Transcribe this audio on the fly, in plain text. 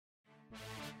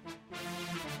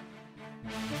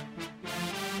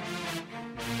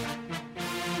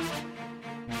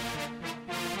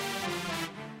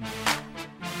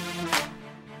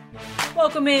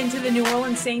Welcome into the New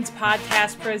Orleans Saints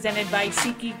podcast presented by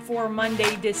SeatGeek for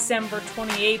Monday, December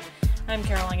 28th. I'm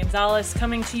Caroline Gonzalez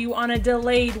coming to you on a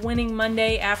delayed winning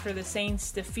Monday after the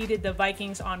Saints defeated the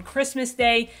Vikings on Christmas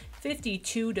Day,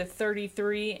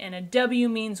 52-33, and a W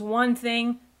means one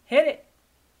thing, hit it.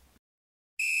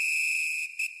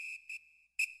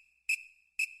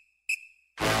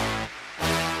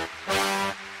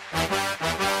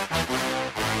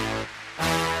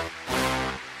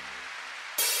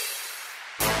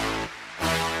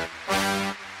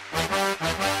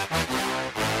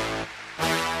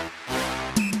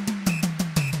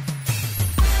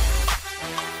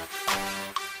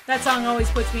 That song always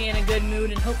puts me in a good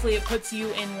mood, and hopefully it puts you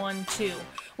in one too.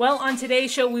 Well, on today's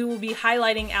show, we will be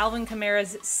highlighting Alvin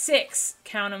Kamara's six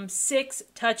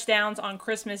touchdowns on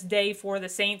Christmas Day for the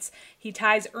Saints. He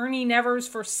ties Ernie Nevers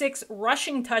for 6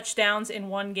 rushing touchdowns in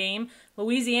one game.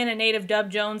 Louisiana native Dub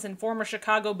Jones and former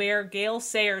Chicago Bear Gale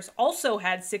Sayers also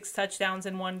had 6 touchdowns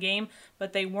in one game,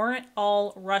 but they weren't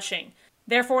all rushing.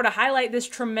 Therefore, to highlight this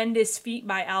tremendous feat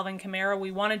by Alvin Kamara,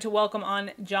 we wanted to welcome on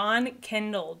John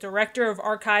Kendall, Director of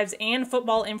Archives and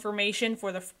Football Information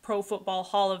for the Pro Football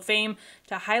Hall of Fame,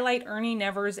 to highlight Ernie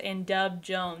Nevers and Dub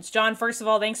Jones. John, first of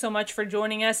all, thanks so much for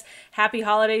joining us. Happy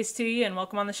holidays to you, and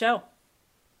welcome on the show.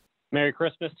 Merry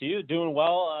Christmas to you. Doing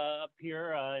well up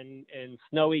here in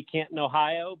snowy Canton,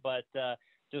 Ohio, but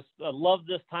just love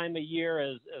this time of year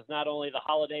as not only the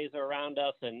holidays are around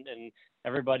us and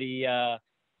everybody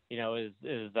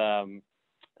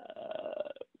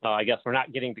I guess we're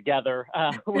not getting together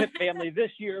with family this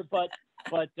year, but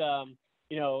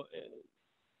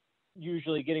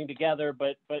usually getting together,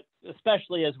 but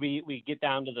especially as we get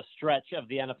down to the stretch of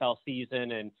the NFL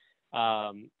season and,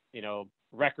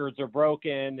 records are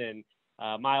broken and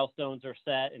milestones are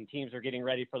set and teams are getting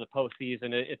ready for the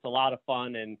postseason. It's a lot of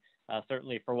fun and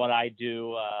certainly for what I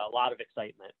do, a lot of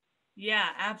excitement. Yeah,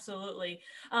 absolutely.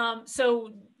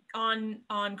 So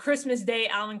on Christmas Day,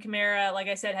 Alvin Kamara, like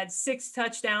I said, had 6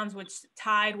 touchdowns, which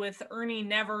tied with Ernie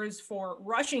Nevers for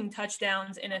rushing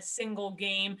touchdowns in a single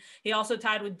game. He also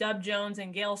tied with Dub Jones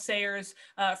and Gale Sayers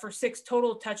for 6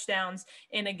 total touchdowns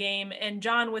in a game. And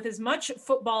John, with as much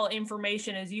football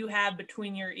information as you have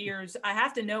between your ears, I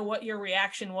have to know what your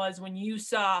reaction was when you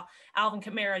saw Alvin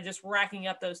Kamara just racking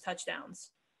up those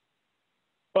touchdowns.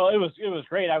 Well, it was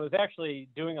great. I was actually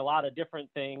doing a lot of different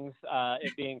things,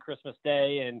 it being Christmas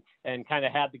Day, and kind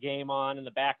of had the game on in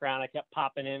the background. I kept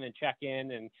popping in and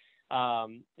checking, and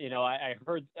I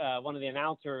heard one of the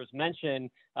announcers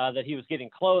mention that he was getting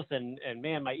close, and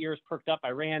man, my ears perked up.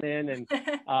 I ran in, and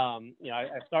I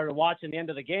started watching the end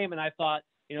of the game, and I thought,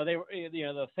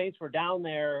 the Saints were down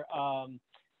there.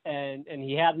 And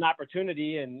he had an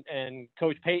opportunity, and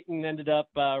Coach Payton ended up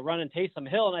running Taysom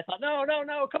Hill, and I thought, no,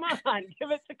 come on,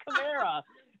 give it to Kamara.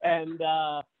 And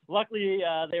luckily,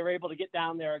 they were able to get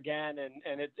down there again,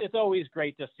 and it's always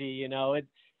great to see.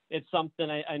 It's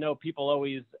something I know people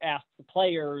always ask the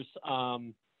players,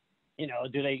 do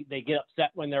they get upset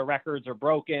when their records are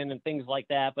broken and things like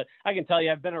that. But I can tell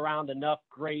you, I've been around enough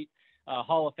great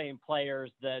Hall of Fame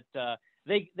players that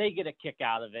they get a kick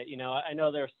out of it. I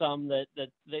know there's some that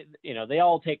they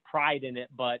all take pride in it,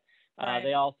 but right.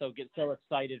 They also get so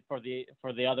excited for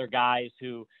the other guys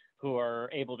who are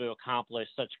able to accomplish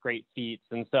such great feats.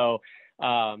 And so,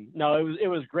 it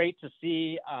was great to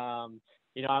see.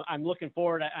 I'm looking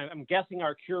forward. I'm guessing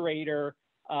our curator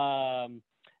or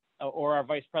our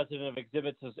vice president of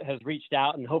exhibits has reached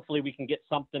out, and hopefully we can get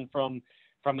something from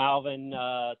Alvin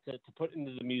to put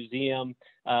into the museum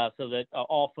so that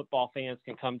all football fans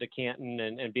can come to Canton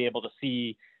and be able to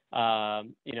see,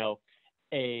 an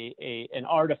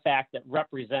artifact that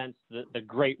represents the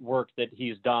great work that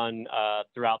he's done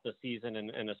throughout the season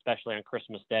and especially on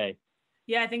Christmas Day.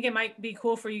 Yeah, I think it might be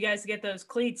cool for you guys to get those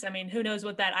cleats. I mean, who knows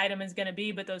what that item is going to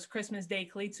be, but those Christmas Day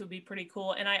cleats would be pretty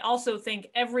cool. And I also think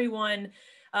everyone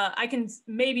I can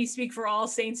maybe speak for all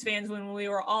Saints fans when we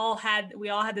all had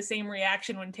the same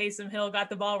reaction when Taysom Hill got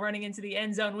the ball running into the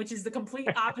end zone, which is the complete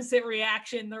opposite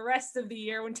reaction the rest of the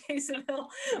year when Taysom Hill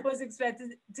was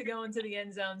expected to go into the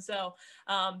end zone. So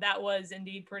that was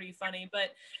indeed pretty funny.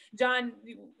 But John,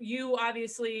 you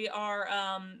obviously are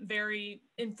very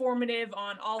informative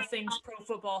on all things Pro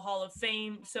Football Hall of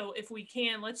Fame. So if we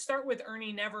can, let's start with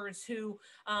Ernie Nevers, who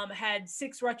had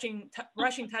 6 rushing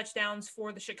touchdowns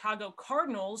for the Chicago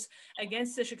Cardinals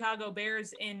against the Chicago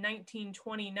Bears in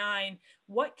 1929.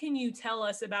 What can you tell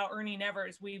us about Ernie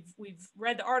Nevers? We've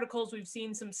read the articles, we've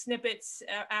seen some snippets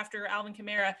after Alvin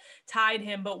Kamara tied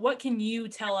him, but what can you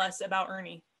tell us about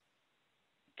Ernie?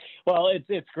 Well,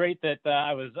 it's great that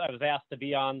I was asked to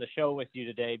be on the show with you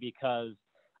today because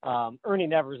Ernie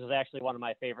Nevers is actually one of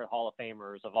my favorite Hall of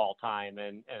Famers of all time.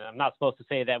 And I'm not supposed to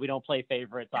say that. We don't play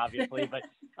favorites, obviously, but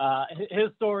his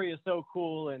story is so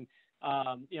cool. And,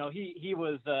 he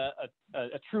was a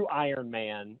true Iron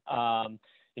Man.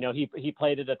 He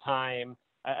played at a time,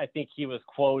 I think he was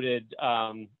quoted,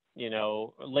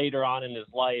 later on in his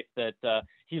life that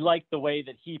he liked the way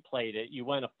that he played it. You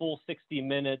went a full 60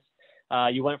 minutes.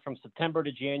 You went from September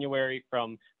to January,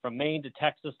 from Maine to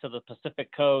Texas to the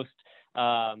Pacific Coast.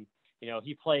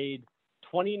 He played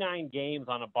 29 games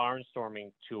on a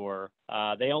barnstorming tour.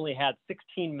 They only had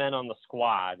 16 men on the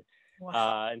squad.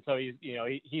 Wow. And so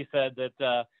he said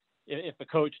that if the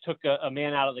coach took a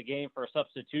man out of the game for a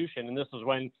substitution, and this was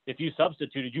when, if you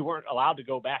substituted, you weren't allowed to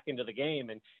go back into the game,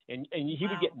 and he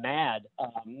would get mad.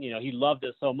 He loved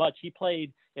it so much. He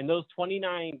played in those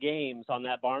 29 games on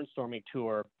that barnstorming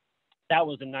tour. That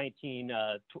was in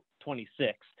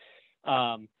 1926.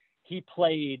 He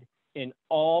played in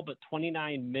all but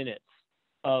 29 minutes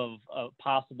of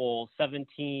possible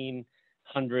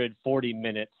 1,740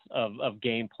 minutes of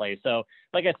gameplay. So,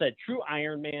 like I said, true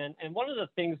Iron Man. And one of the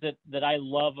things that I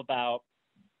love about,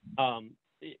 the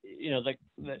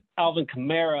Alvin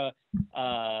Kamara,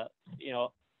 tied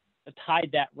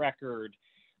that record,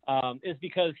 is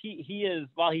because he is,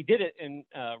 while he did it in,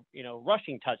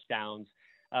 rushing touchdowns,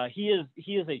 he is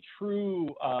a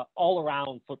true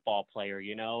all-around football player,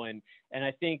 and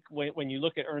I think when you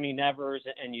look at Ernie Nevers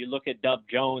and you look at Dub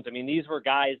Jones, I mean, these were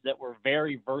guys that were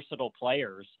very versatile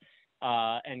players,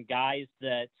 and guys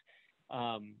that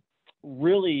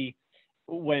really,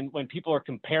 when people are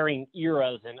comparing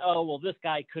eras and, this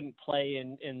guy couldn't play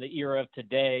in the era of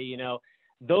today,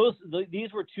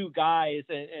 these were two guys,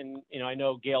 and I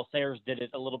know Gale Sayers did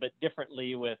it a little bit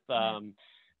differently with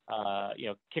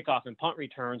kickoff and punt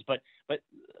returns, but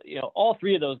all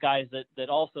three of those guys that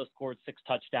also scored 6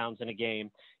 touchdowns in a game,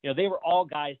 they were all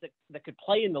guys that could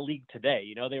play in the league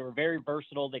today. They were very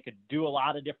versatile. They could do a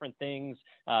lot of different things.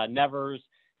 Nevers,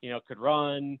 could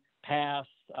run, pass,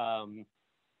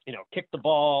 kick the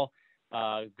ball,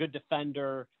 good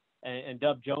defender. And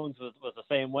Dub Jones was the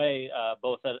same way,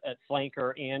 both at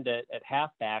flanker and at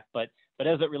halfback. But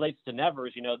as it relates to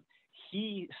Nevers,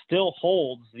 he still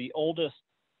holds the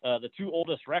two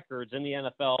oldest records in the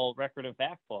NFL record and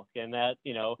fact book, and that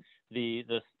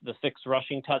the 6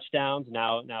 rushing touchdowns,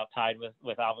 now tied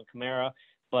with Alvin Kamara,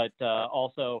 but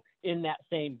also in that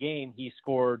same game he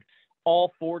scored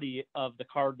all 40 of the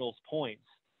Cardinals' points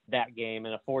that game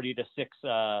in a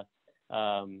 40-6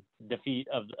 defeat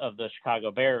of the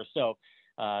Chicago Bears. So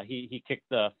he kicked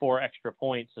the 4 extra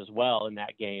points as well in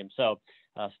that game. So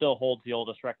still holds the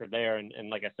oldest record there,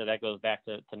 and like I said, that goes back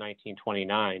to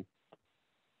 1929.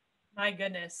 My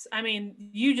goodness. I mean,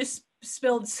 you just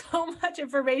spilled so much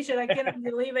information. I can't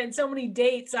believe it. And so many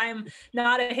dates. I'm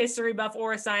not a history buff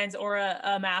or a science or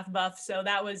a math buff. So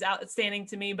that was outstanding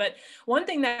to me. But one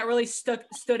thing that really stood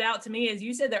out to me is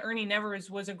you said that Ernie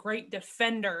Nevers was a great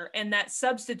defender, and that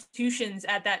substitutions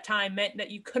at that time meant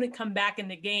that you couldn't come back in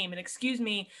the game. And excuse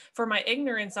me for my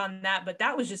ignorance on that, but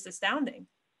that was just astounding.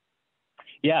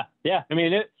 Yeah. I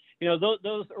mean,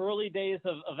 those early days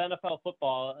of NFL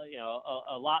football,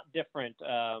 a lot different,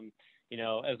 as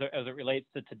it relates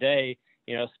to today,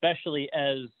 especially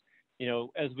as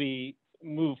we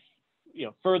move,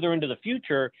 further into the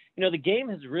future, the game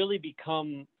has really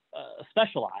become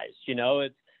specialized.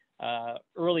 It's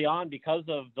early on, because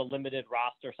of the limited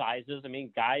roster sizes. I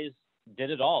mean, guys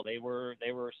did it all. They were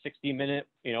 60-minute,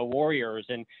 warriors.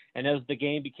 And as the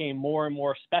game became more and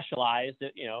more specialized,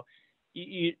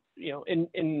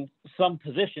 in some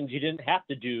positions, you didn't have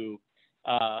to do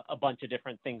a bunch of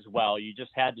different things well. You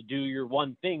just had to do your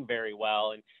one thing very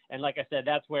well. And like I said,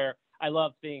 that's where I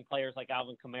love seeing players like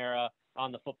Alvin Kamara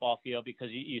on the football field,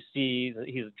 because you see that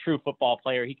he's a true football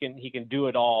player. He can do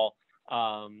it all.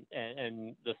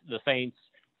 And the Saints,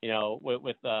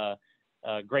 with a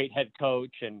great head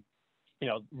coach, and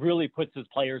really puts his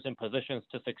players in positions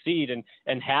to succeed, and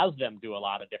has them do a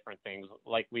lot of different things.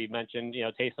 Like we mentioned,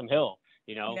 Taysom Hill,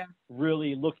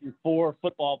 really looking for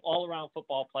all around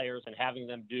football players and having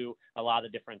them do a lot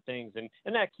of different things. And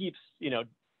that keeps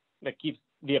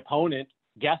the opponent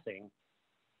guessing.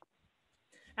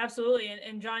 Absolutely.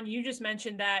 And John, you just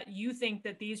mentioned that you think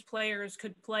that these players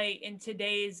could play in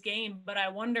today's game, but I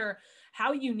wonder,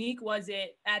 how unique was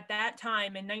it at that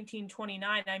time in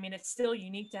 1929? I mean, it's still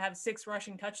unique to have 6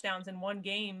 rushing touchdowns in one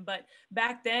game, but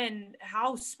back then,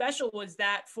 how special was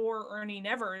that for Ernie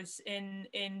Nevers in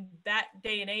that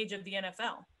day and age of the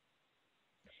NFL?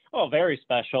 Oh, very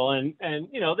special. And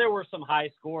there were some high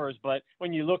scores, but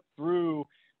when you look through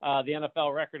the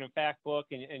NFL record and fact book,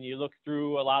 and you look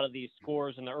through a lot of these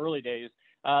scores in the early days,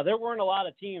 there weren't a lot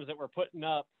of teams that were putting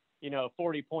up,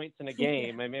 40 points in a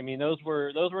game. I mean, those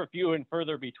were few and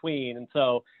further between. And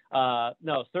so,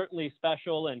 no, certainly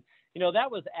special. And,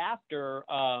 that was after,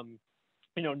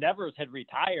 Nevers had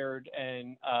retired,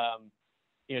 and,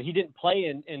 he didn't play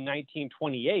in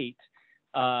 1928.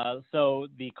 So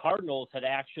the Cardinals had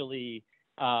actually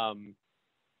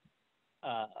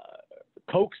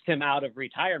coaxed him out of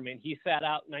retirement. He sat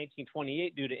out in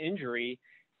 1928 due to injury,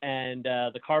 and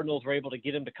the Cardinals were able to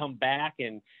get him to come back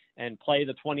and play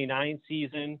the 29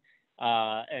 season.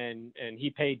 And he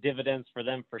paid dividends for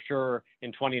them for sure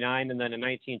in 29. And then in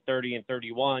 1930 and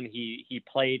 31, he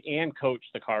played and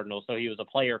coached the Cardinals. So he was a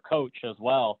player coach as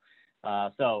well. I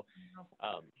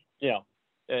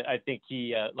think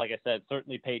he, like I said,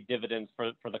 certainly paid dividends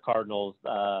for the Cardinals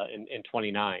in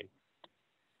 29.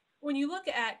 When you look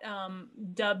at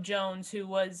Dub Jones, who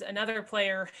was another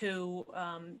player who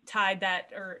tied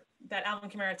that Alvin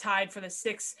Kamara tied for the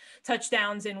 6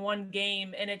 touchdowns in one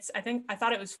game. And I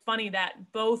thought it was funny that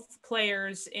both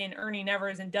players in Ernie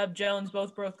Nevers and Dub Jones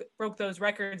both broke those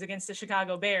records against the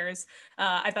Chicago Bears.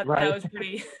 I thought that was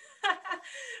pretty,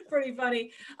 pretty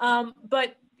funny.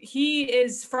 But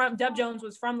Dub Jones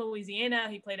was from Louisiana.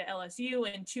 He played at LSU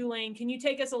and Tulane. Can you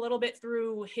take us a little bit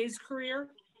through his career?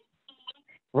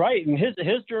 Right. And his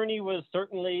journey was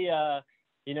certainly,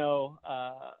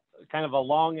 kind of a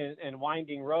long and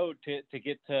winding road to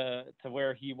get to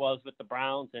where he was with the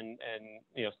Browns and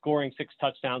scoring 6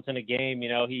 touchdowns in a game.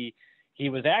 He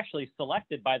was actually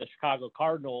selected by the Chicago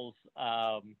Cardinals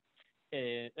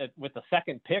with the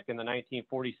second pick in the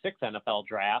 1946 NFL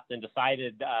draft, and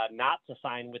decided not to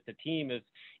sign with the team as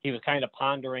he was kind of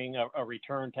pondering a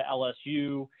return to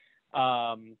LSU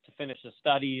to finish his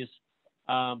studies.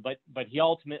 But he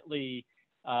ultimately,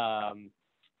 signed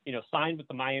with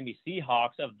the Miami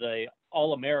Seahawks of the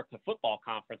All-America Football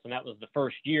Conference, and that was the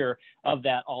first year of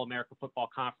that All-America Football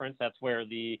Conference. That's where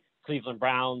the Cleveland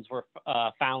Browns were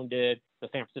founded, the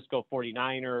San Francisco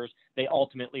 49ers. They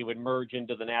ultimately would merge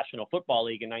into the National Football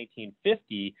League in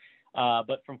 1950.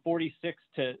 But from 46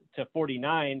 to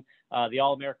 49, the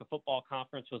All-America Football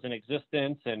Conference was in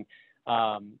existence, and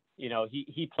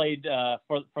he played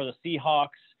for the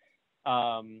Seahawks.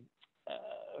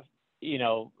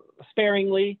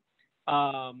 Sparingly,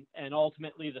 and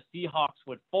ultimately the Seahawks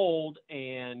would fold,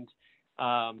 and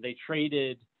they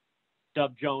traded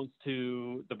Dub Jones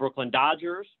to the Brooklyn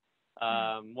Dodgers.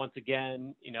 Once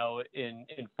again,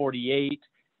 in 48,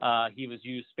 he was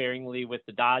used sparingly with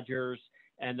the Dodgers,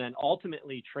 and then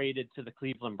ultimately traded to the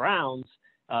Cleveland Browns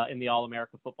in the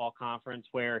All-America Football Conference,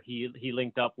 where he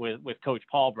linked up with Coach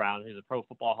Paul Brown, who's a Pro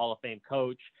Football Hall of Fame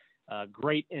coach.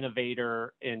 Great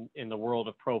innovator in the world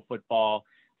of pro football.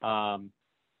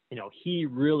 He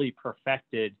really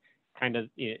perfected kind of,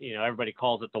 everybody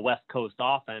calls it the West Coast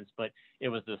offense, but it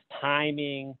was this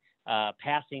timing,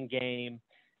 passing game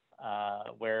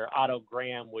where Otto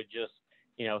Graham would just,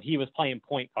 he was playing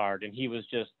point guard, and he was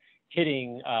just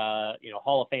hitting,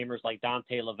 Hall of Famers like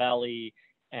Dante Lavelli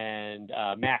and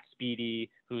Max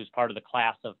Speedy, who's part of the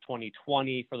class of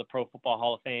 2020 for the Pro Football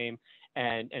Hall of Fame.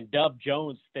 And Dub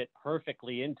Jones fit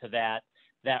perfectly into that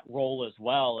role as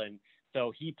well. And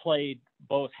so he played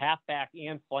both halfback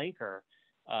and flanker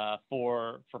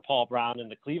for Paul Brown and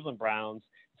the Cleveland Browns.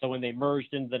 So when they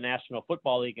merged into the National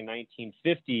Football League in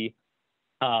 1950,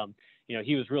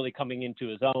 he was really coming into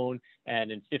his own.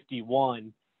 And in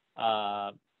 51,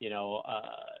 in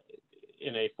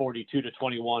a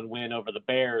 42-21 win over the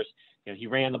Bears, he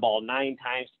ran the ball 9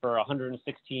 times for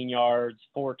 116 yards,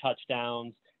 4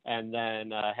 touchdowns, and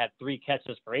then had 3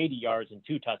 catches for 80 yards and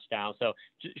 2 touchdowns. So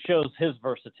shows his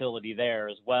versatility there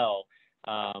as well.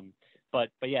 But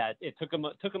yeah, it took him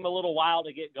a little while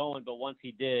to get going, but once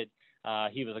he did,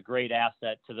 he was a great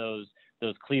asset to those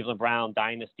Cleveland Brown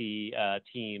dynasty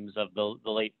teams of the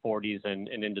late 40s and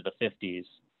into the 50s.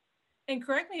 And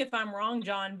correct me if I'm wrong,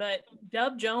 John, but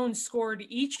Dub Jones scored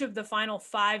each of the final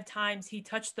 5 times he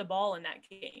touched the ball in that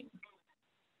game.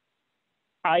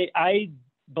 I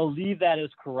believe that is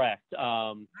correct.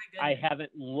 I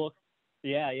haven't looked.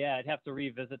 Yeah. I'd have to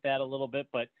revisit that a little bit,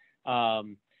 but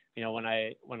when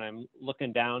I'm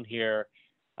looking down here,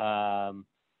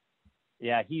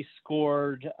 he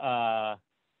scored.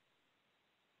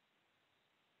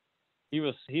 He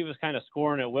was kind of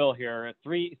scoring at will here.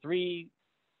 Three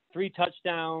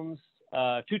touchdowns,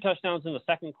 2 touchdowns in the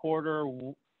second quarter,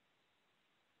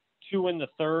 2 in the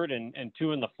third, and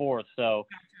 2 in the fourth. So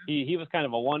he was kind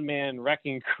of a one-man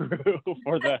wrecking crew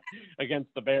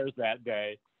against the Bears that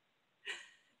day.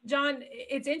 John,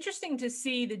 it's interesting to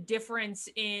see the difference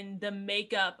in the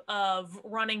makeup of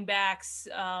running backs,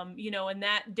 in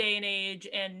that day and age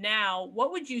and now.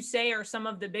 What would you say are some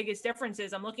of the biggest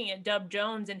differences? I'm looking at Dub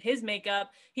Jones and his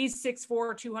makeup. He's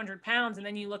 6'4", 200 pounds. And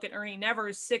then you look at Ernie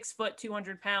Nevers, 6',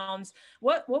 200 pounds.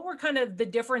 What were kind of the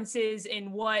differences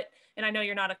in what, and I know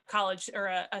you're not a college or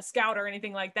a scout or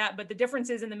anything like that, but the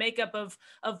differences in the makeup of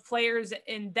players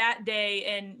in that day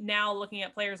and now looking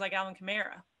at players like Alvin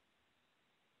Kamara?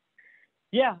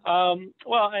 Yeah.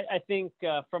 Well, I think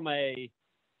from a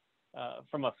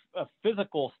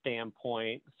physical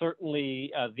standpoint,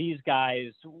 certainly these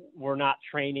guys were not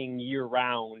training year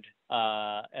round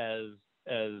as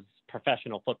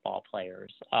professional football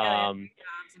players.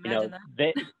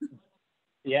 They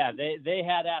they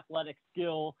had athletic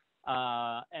skill,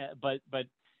 but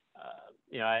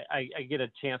I get a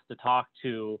chance to talk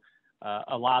to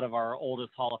a lot of our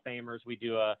oldest Hall of Famers. We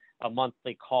do a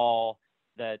monthly call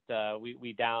that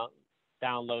we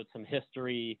download some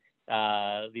history.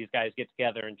 These guys get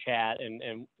together and chat.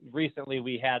 And recently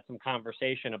we had some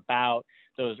conversation about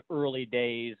those early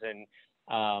days and,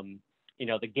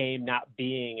 the game not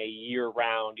being a year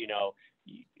round.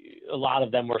 A lot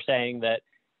of them were saying that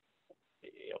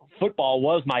football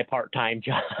was my part-time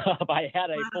job. I had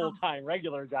a full-time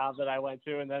regular job that I went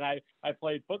to, and then I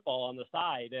played football on the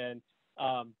side. And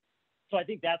so I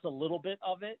think that's a little bit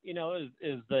of it,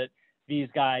 is that these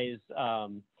guys,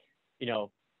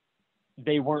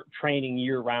 they weren't training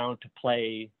year round to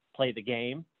play the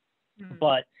game. Mm-hmm.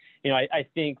 But, I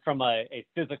think from a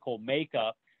physical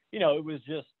makeup, it was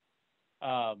just,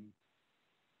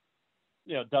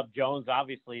 Dub Jones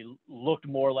obviously looked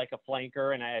more like a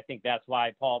flanker. And I think that's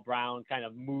why Paul Brown kind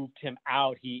of moved him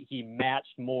out. He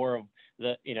matched more of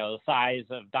the size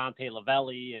of Dante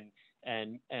Lavelli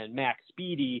and Max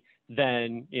Speedy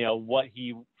than, what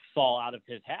he saw out of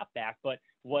his halfback. But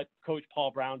what Coach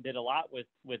Paul Brown did a lot with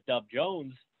Dub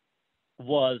Jones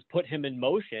was put him in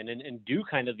motion and do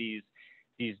kind of these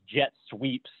jet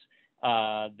sweeps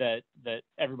that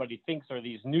everybody thinks are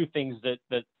these new things that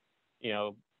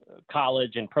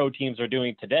college and pro teams are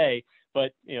doing today.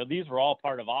 But these were all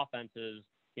part of offenses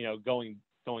going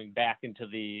back into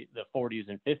the 40s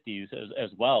and 50s as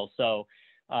well. So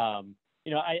I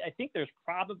think there's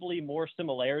probably more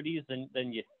similarities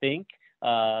than you think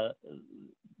than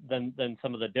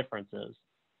some of the differences.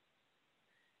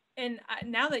 And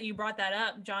now that you brought that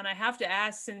up, John, I have to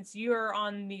ask, since you're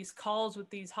on these calls with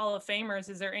these Hall of Famers,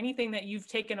 is there anything that you've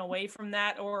taken away from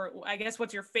that? Or I guess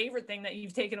what's your favorite thing that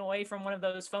you've taken away from one of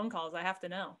those phone calls? I have to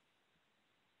know.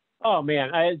 Oh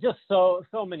man, just so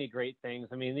many great things.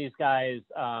 I mean, these guys,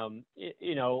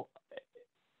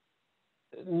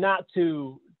 not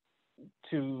to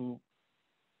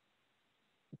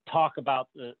talk about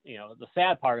the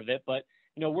sad part of it, but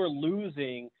we're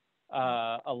losing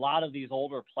a lot of these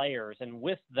older players, and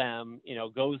with them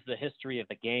goes the history of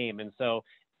the game. And so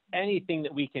anything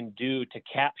that we can do to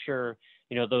capture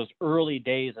those early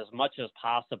days as much as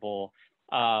possible,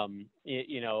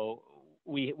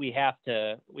 we have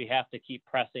to keep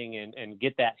pressing and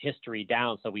get that history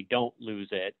down so we don't lose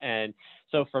it. And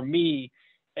so for me,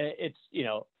 it's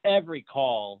every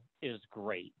call is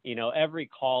great. Every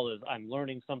call is, I'm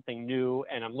learning something new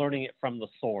and I'm learning it from the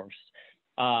source.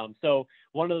 So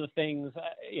one of the things,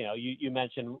 you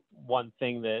mentioned one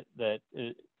thing that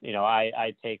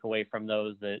I take away from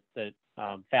those that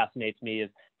fascinates me is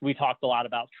we talked a lot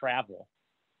about travel.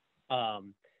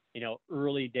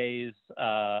 Early days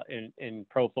in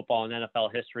pro football and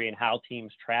NFL history and how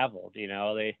teams traveled.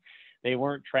 They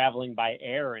weren't traveling by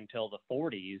air until the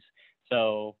 40s.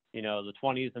 So, the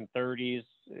 20s and 30s,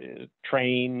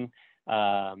 train,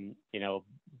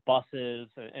 buses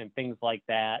and things like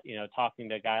that, talking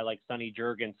to a guy like Sonny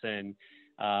Jurgensen,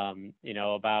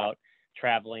 about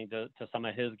traveling to some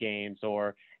of his games,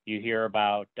 or you hear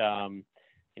about, the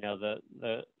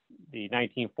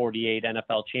 1948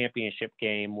 NFL championship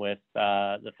game with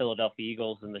the Philadelphia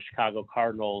Eagles and the Chicago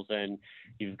Cardinals. And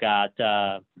you've got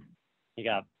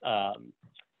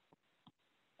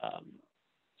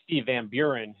Steve Van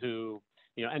Buren, who,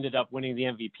 ended up winning the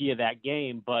MVP of that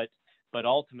game, but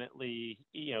ultimately,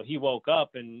 he woke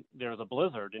up and there was a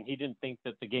blizzard and he didn't think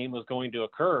that the game was going to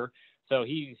occur. So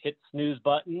he hit snooze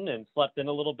button and slept in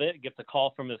a little bit, gets a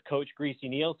call from his coach, Greasy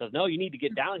Neal, says, "No, you need to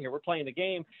get down here. We're playing the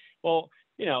game." Well,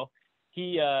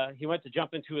 he went to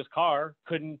jump into his car,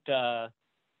 couldn't get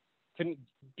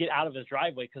out of his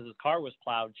driveway because his car was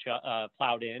plowed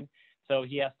in. So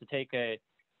he has to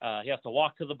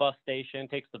walk to the bus station,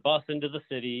 takes the bus into the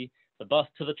city, the bus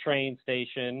to the train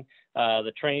station,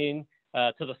 the train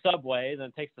to the subway,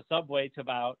 then takes the subway to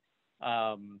about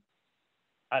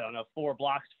I don't know, 4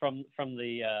 blocks from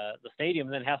the stadium,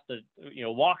 and then has to,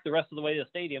 walk the rest of the way to the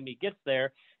stadium. He gets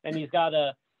there, and he's got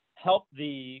to help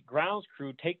the grounds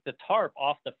crew take the tarp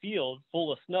off the field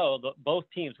full of snow. Both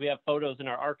teams, we have photos in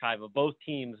our archive of both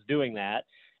teams doing that,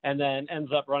 and then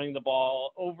ends up running the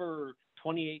ball over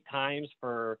 28 times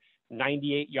for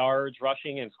 98 yards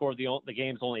rushing and scored the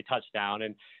game's only touchdown.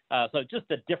 And so just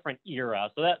a different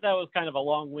era. So that was kind of a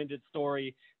long-winded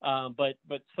story, but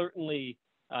certainly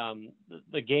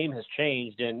the game has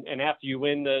changed. And after you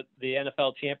win the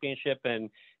NFL championship and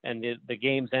the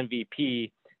game's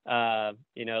MVP,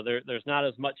 there's not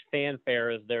as much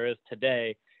fanfare as there is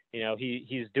today.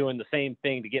 He's doing the same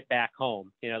thing to get back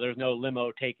home. There's no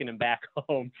limo taking him back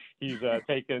home. He's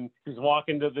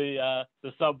walking to the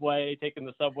subway, taking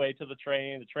the subway to the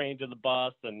train to the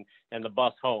bus, and the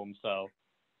bus home. So.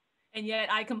 And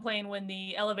yet I complain when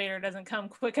the elevator doesn't come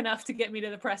quick enough to get me to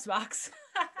the press box.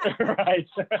 Right.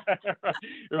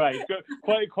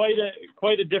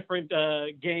 Quite a different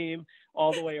game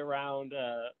all the way around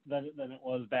than it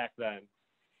was back then.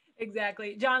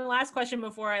 Exactly. John, last question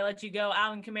before I let you go.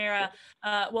 Alvin Kamara,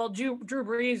 Drew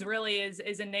Brees really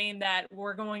is a name that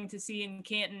we're going to see in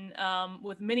Canton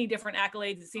with many different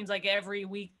accolades. It seems like every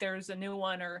week there's a new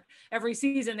one, or every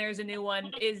season there's a new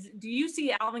one. Do you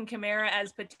see Alvin Kamara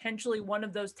as potentially one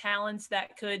of those talents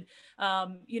that could,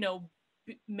 have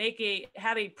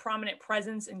a prominent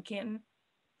presence in Canton?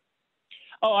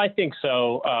 Oh, I think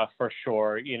so, for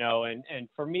sure. And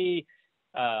for me,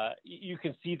 you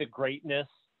can see the greatness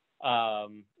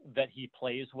that he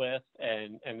plays with,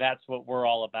 and that's what we're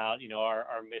all about.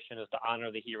 Our mission is to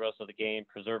honor the heroes of the game,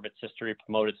 preserve its history,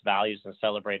 promote its values, and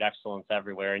celebrate excellence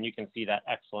everywhere. And you can see that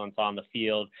excellence on the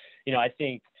field. I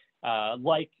think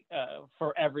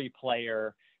for every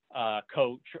player,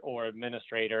 coach or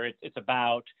administrator, it's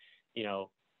about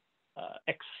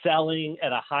excelling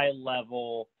at a high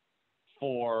level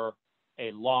for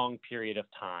a long period of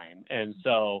time. And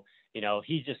so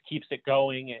he just keeps it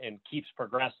going and keeps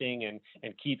progressing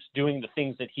and keeps doing the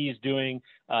things that he's doing.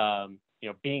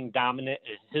 Being dominant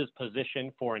is his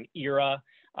position for an era.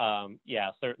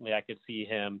 Certainly I could see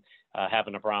him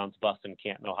having a Browns bus in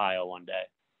Canton, Ohio one day.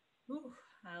 Ooh,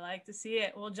 I like to see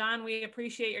it. Well, John, we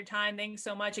appreciate your time. Thanks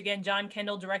so much. Again, John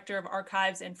Kendall, Director of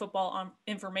Archives and Football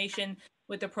Information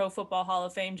with the Pro Football Hall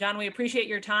of Fame. John, we appreciate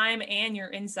your time and your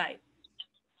insight.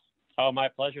 Oh, my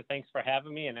pleasure. Thanks for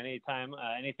having me. And anytime,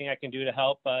 anything I can do to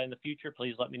help in the future,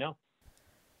 please let me know.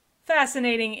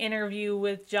 Fascinating interview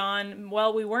with John.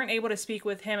 Well, we weren't able to speak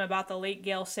with him about the late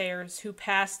Gale Sayers, who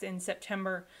passed in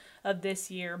September of this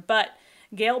year. But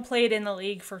Gale played in the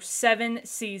league for 7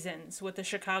 seasons with the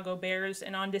Chicago Bears.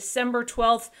 And on December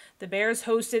 12th, the Bears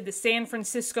hosted the San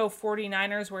Francisco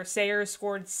 49ers, where Sayers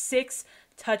scored 6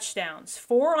 touchdowns,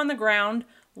 4 on the ground,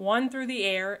 1 through the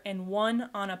air, and 1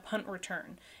 on a punt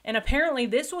return. And apparently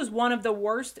this was one of the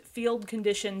worst field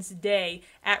conditions day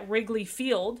at Wrigley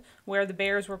Field, where the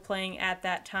Bears were playing at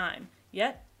that time.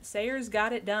 Yet, Sayers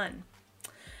got it done.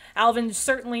 Alvin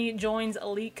certainly joins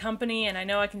elite company, and I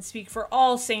know I can speak for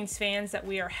all Saints fans that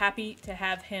we are happy to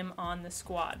have him on the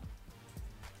squad.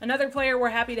 Another player we're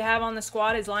happy to have on the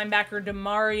squad is linebacker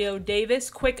Demario Davis.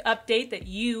 Quick update that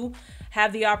you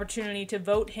have the opportunity to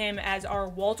vote him as our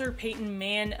Walter Payton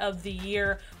Man of the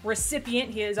Year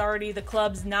recipient. He is already the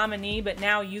club's nominee, but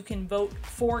now you can vote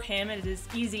for him. It is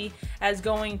as easy as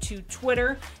going to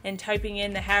Twitter and typing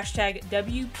in the hashtag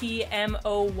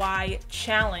WPMOY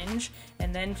challenge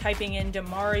and then typing in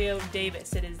Demario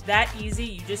Davis. It is that easy.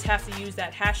 You just have to use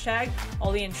that hashtag.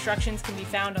 All the instructions can be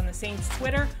found on the Saints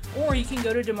Twitter, or you can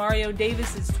go to Demario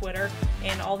Davis's Twitter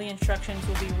and all the instructions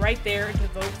will be right there to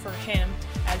vote for him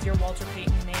as your Walter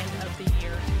Payton Man of the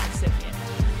Year recipient.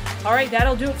 All right,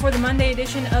 that'll do it for the Monday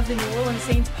edition of the New Orleans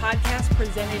Saints podcast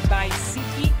presented by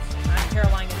SeatGeek. I'm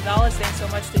Caroline Gonzalez. Thanks so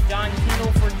much to John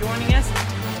Kendall for joining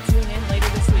us.